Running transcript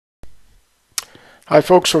Hi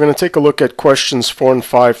folks, we're going to take a look at questions 4 and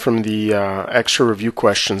 5 from the extra review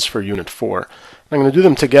questions for Unit 4. I'm going to do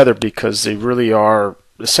them together because they really are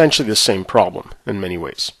essentially the same problem in many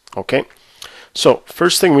ways. Okay, so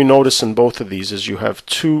first thing we notice in both of these is you have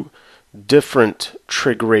two different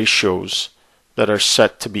trig ratios that are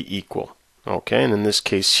set to be equal. Okay, and in this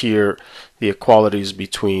case here the equality is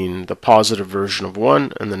between the positive version of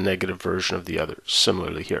one and the negative version of the other,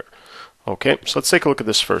 similarly here. Okay, so let's take a look at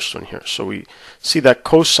this first one here. So we see that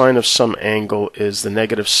cosine of some angle is the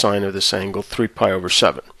negative sine of this angle, 3 pi over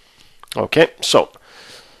 7. Okay, so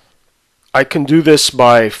I can do this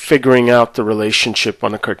by figuring out the relationship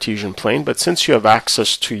on a Cartesian plane, but since you have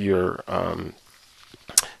access to your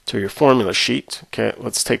formula sheet, okay,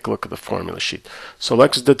 let's take a look at the formula sheet. So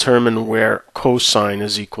let's determine where cosine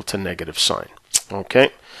is equal to negative sine.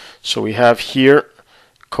 Okay, so we have here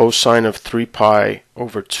cosine of 3 pi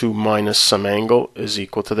over 2 minus some angle is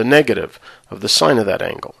equal to the negative of the sine of that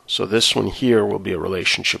angle. So this one here will be a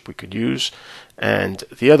relationship we could use, and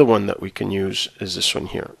the other one that we can use is this one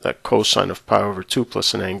here, that cosine of pi over 2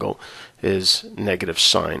 plus an angle is negative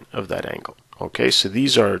sine of that angle. Okay, so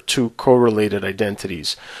these are two correlated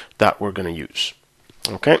identities that we're going to use.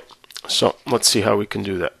 Okay, so let's see how we can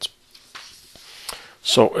do that.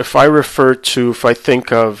 So if I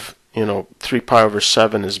think of 3 pi over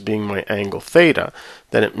 7 as being my angle theta,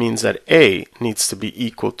 then it means that A needs to be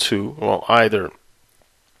equal to, well, either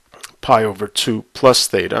pi over 2 plus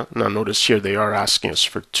theta. Now notice here they are asking us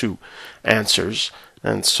for two answers,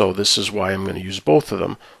 and so this is why I'm going to use both of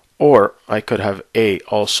them. Or I could have A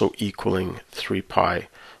also equaling 3 pi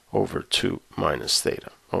over 2 minus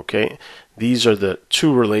theta. Okay, these are the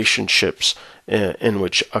two relationships in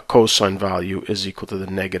which a cosine value is equal to the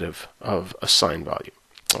negative of a sine value.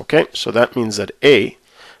 Okay, so that means that A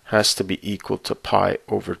has to be equal to pi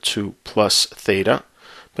over 2 plus theta,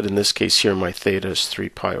 but in this case here my theta is 3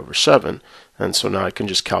 pi over 7, and so now I can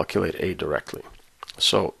just calculate A directly.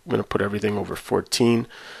 So I'm going to put everything over 14,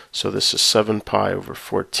 so this is 7 pi over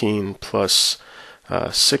 14 plus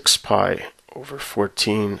 6 pi over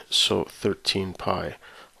 14, so 13 pi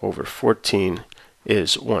over 14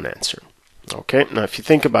 is one answer. Okay, now if you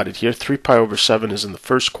think about it here, 3 pi over 7 is in the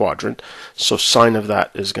first quadrant, so sine of that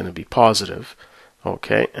is going to be positive.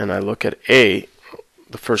 Okay, and I look at A,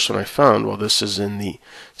 the first one I found, well, this is in the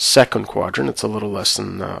second quadrant. It's a little less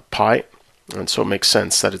than pi, and so it makes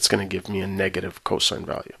sense that it's going to give me a negative cosine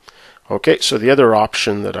value. Okay, so the other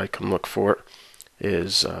option that I can look for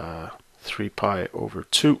is 3 pi over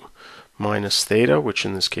 2 minus theta, which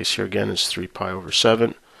in this case here again is 3 pi over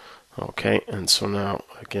 7. Okay, and so now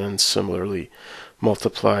again similarly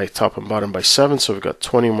multiply top and bottom by 7, so we've got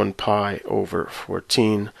 21 pi over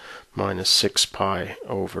 14 minus 6 pi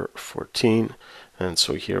over 14, and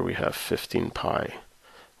so here we have 15 pi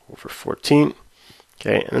over 14.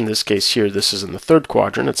 Okay, and in this case here this is in the third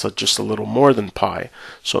quadrant, it's just a little more than pi,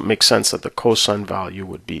 so it makes sense that the cosine value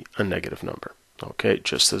would be a negative number. Okay,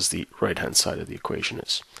 just as the right hand side of the equation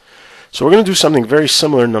is. So we're going to do something very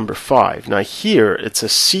similar in number 5. Now here it's a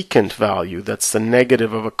secant value that's the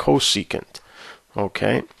negative of a cosecant.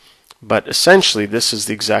 Okay, but essentially this is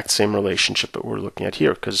the exact same relationship that we're looking at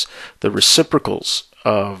here, because the reciprocals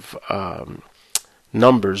of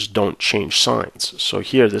numbers don't change signs. So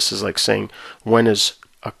here this is like saying when is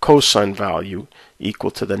a cosine value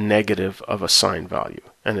equal to the negative of a sine value,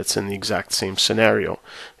 and it's in the exact same scenario,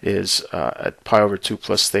 is at pi over 2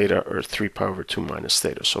 plus theta or 3 pi over 2 minus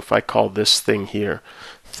theta. So if I call this thing here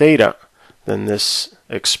theta, then this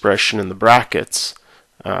expression in the brackets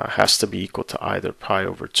has to be equal to either pi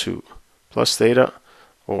over 2 plus theta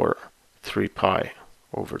or 3 pi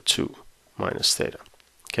over 2 minus theta.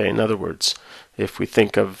 Okay, in other words, if we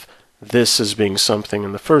think of this as being something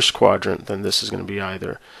in the first quadrant, then this is going to be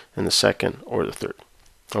either in the second or the third.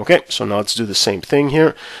 Okay, so now let's do the same thing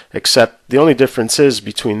here, except the only difference is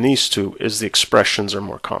between these two is the expressions are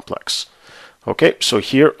more complex. Okay, so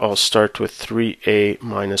here I'll start with 3a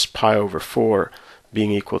minus pi over 4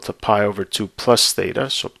 being equal to pi over 2 plus theta,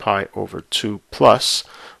 so pi over 2 plus,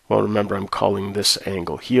 well remember I'm calling this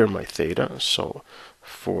angle here my theta, so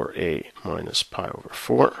 4a minus pi over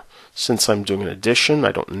 4. Since I'm doing an addition,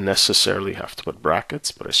 I don't necessarily have to put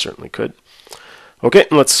brackets, but I certainly could. Okay,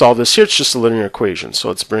 and let's solve this here. It's just a linear equation. So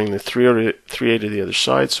let's bring the 3a to the other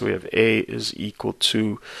side. So we have a is equal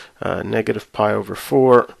to negative pi over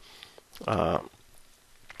 4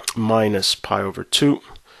 minus pi over 2.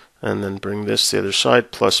 And then bring this to the other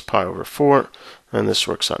side, plus pi over 4. And this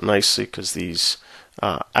works out nicely because these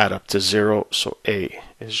add up to 0. So a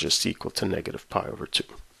is just equal to negative pi over 2.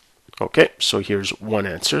 Okay, so here's one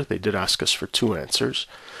answer. They did ask us for two answers.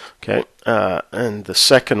 Okay, and the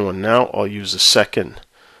second one now, I'll use the second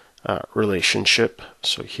relationship.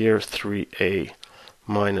 So here 3a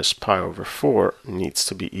minus pi over 4 needs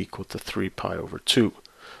to be equal to 3 pi over 2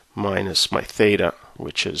 minus my theta,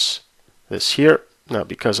 which is this here. Now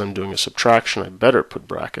because I'm doing a subtraction, I better put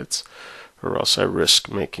brackets or else I risk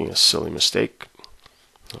making a silly mistake.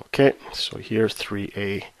 Okay, so here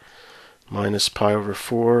 3a minus pi over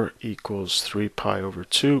 4 equals 3 pi over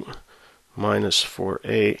 2 minus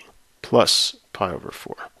 4a plus pi over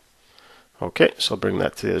 4. Okay, so I'll bring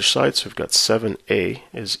that to the other side. So we've got 7a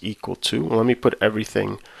is equal to, well, let me put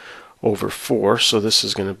everything over 4. So this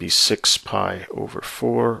is going to be 6 pi over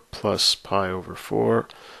 4 plus pi over 4.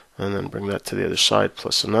 And then bring that to the other side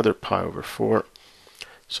plus another pi over 4.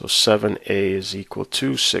 So 7a is equal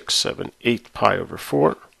to 6, 7, 8 pi over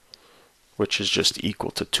 4, which is just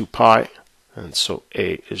equal to 2 pi. And so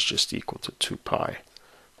a is just equal to 2 pi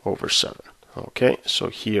over 7. Okay, so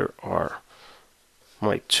here are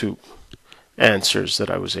my two answers that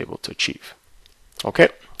I was able to achieve. Okay,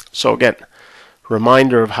 so again,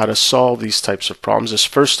 reminder of how to solve these types of problems is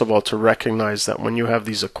first of all to recognize that when you have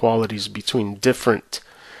these equalities between different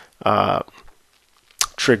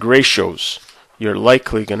trig ratios, you're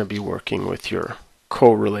likely going to be working with your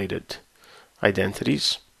correlated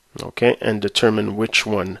identities, okay, and determine which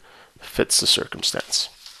one fits the circumstance.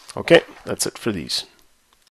 Okay, that's it for these.